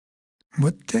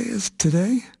What day is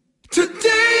today?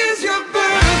 Today is your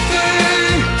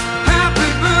birthday. Happy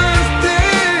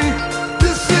birthday.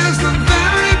 This is the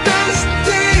very best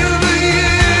day of the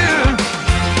year.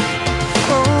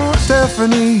 Oh,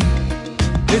 Stephanie,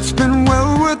 it's been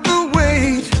well worth the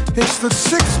wait. It's the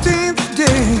 16th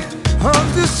day of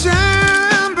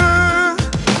December.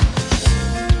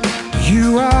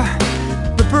 You are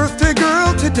the birthday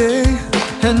girl today,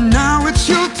 and now it's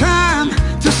your time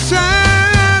to celebrate.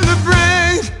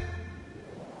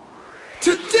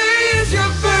 Today is your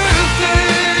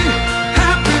birthday.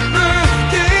 Happy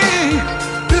birthday.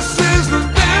 This is the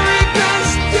very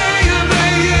best day of the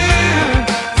year.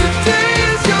 Today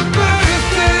is your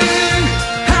birthday.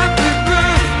 Happy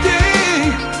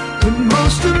birthday. The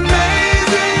most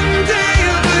amazing day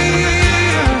of the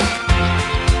year.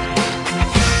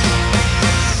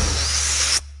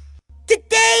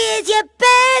 Today is your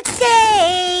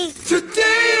birthday!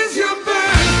 Today is your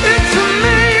birthday. It's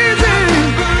amazing,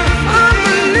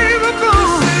 unbelievable.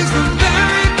 This is the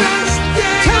very best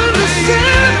day. Time to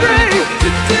celebrate.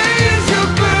 Today is your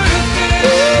birthday.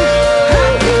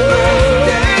 Happy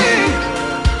birthday.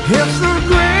 It's the